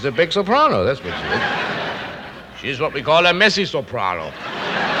she's a big soprano, that's what she is. She's what we call a messy soprano.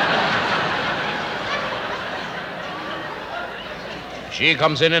 She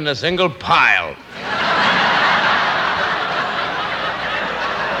comes in a single pile.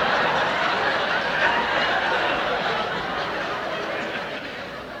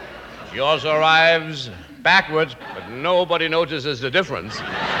 She also arrives backwards, but nobody notices the difference.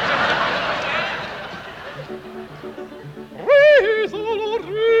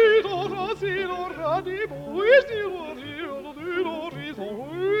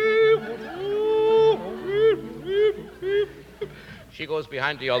 she goes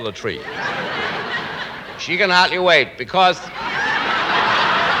behind the other tree. She can hardly wait because...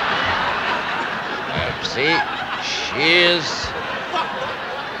 see,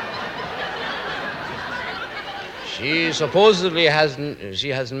 she supposedly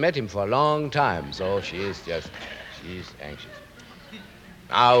hasn't met him for a long time, so she's anxious.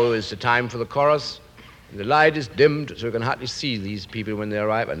 Now is the time for the chorus. The light is dimmed, so you can hardly see these people when they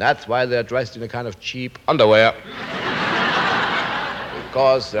arrive, and that's why they're dressed in a kind of cheap underwear.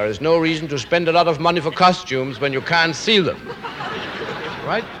 Because there is no reason to spend a lot of money for costumes when you can't see them.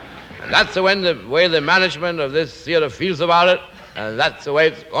 Right? And that's the way the management of this theater feels about it, and that's the way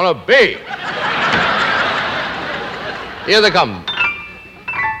it's gonna be. Here they come.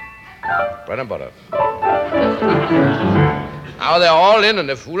 Bread and butter. Now they're all in, and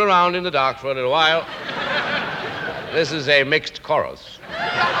they fool around in the dark for a little while. This is a mixed chorus.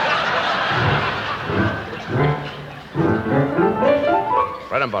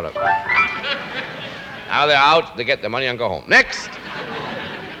 Bread and butter. Now they're out, they get their money and go home. Next,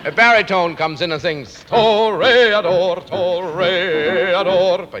 a baritone comes in and sings, Toreador,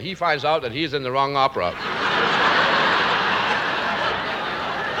 Toreador. But he finds out that he's in the wrong opera.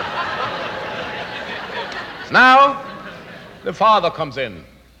 Now, the father comes in,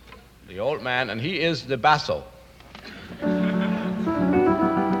 the old man, and he is the basso.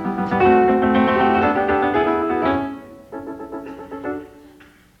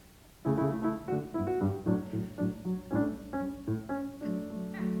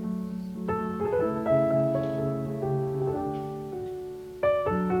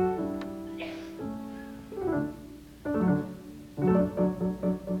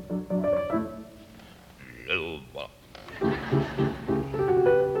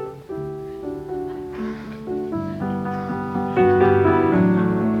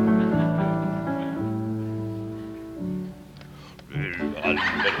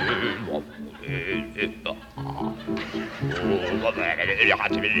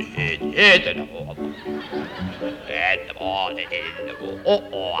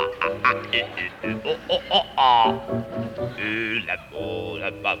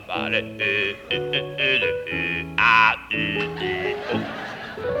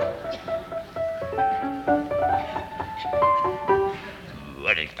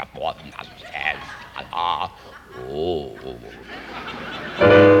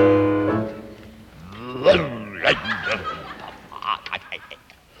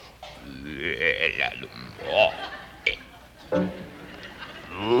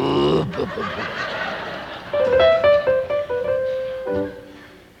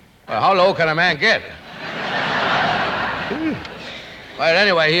 How low can a man get? Well,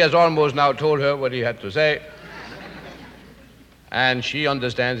 anyway, he has almost now told her what he had to say, and she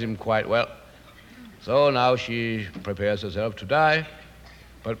understands him quite well. So now she prepares herself to die,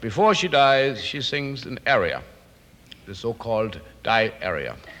 but before she dies, she sings an aria, the so-called die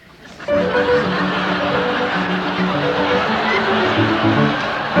aria.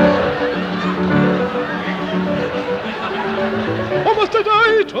 Almost I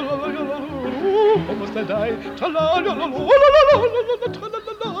die, almost I die.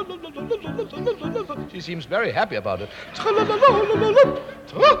 She seems very happy about it.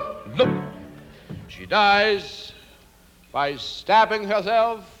 She dies by stabbing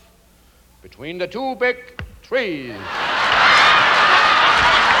herself between the two big trees.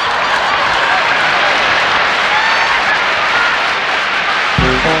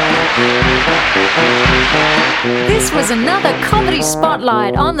 This was another comedy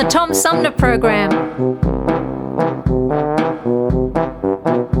spotlight on the Tom Sumner Program.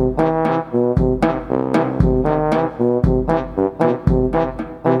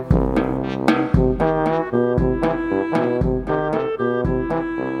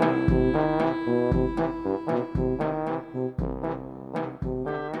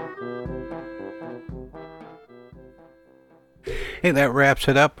 Hey, that wraps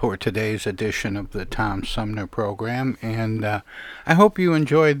it up for today's edition of the Tom Sumner Program, and I hope you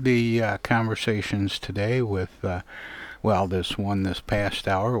enjoyed the conversations today with, this past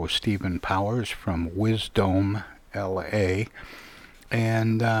hour was Stephen Powers from Wisdom, L.A.,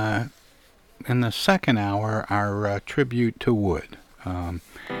 and in the second hour, our tribute to Wood,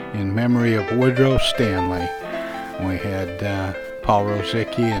 in memory of Woodrow Stanley. We had Paul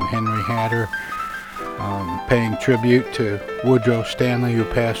Rosicki and Henry Hatter paying tribute to Woodrow Stanley, who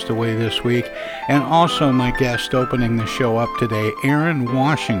passed away this week, and also my guest opening the show up today, Aaron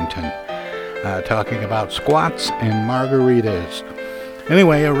Washington, talking about squats and margaritas.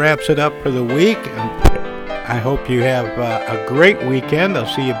 Anyway, it wraps it up for the week, and I hope you have a great weekend. I'll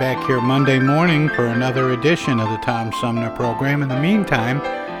see you back here Monday morning for another edition of the Tom Sumner Program. In the meantime,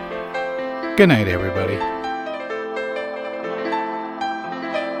 good night, everybody.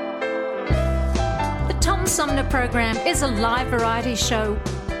 The Tom Sumner Program is a live variety show.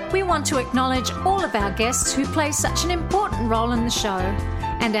 We want to acknowledge all of our guests who play such an important role in the show,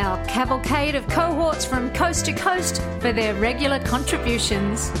 and our cavalcade of cohorts from coast to coast for their regular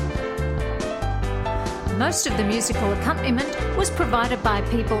contributions. Most of the musical accompaniment was provided by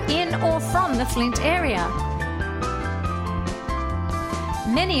people in or from the Flint area.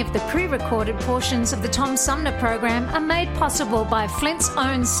 Many of the pre-recorded portions of the Tom Sumner Program are made possible by Flint's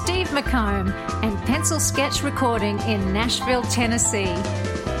own Steve McComb and Pencil Sketch Recording in Nashville, Tennessee.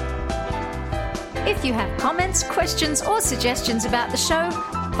 If you have comments, questions, or suggestions about the show,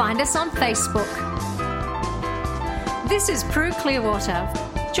 find us on Facebook. This is Prue Clearwater.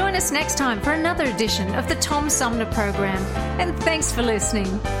 Join us next time for another edition of the Tom Sumner Program, and thanks for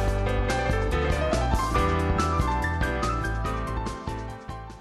listening.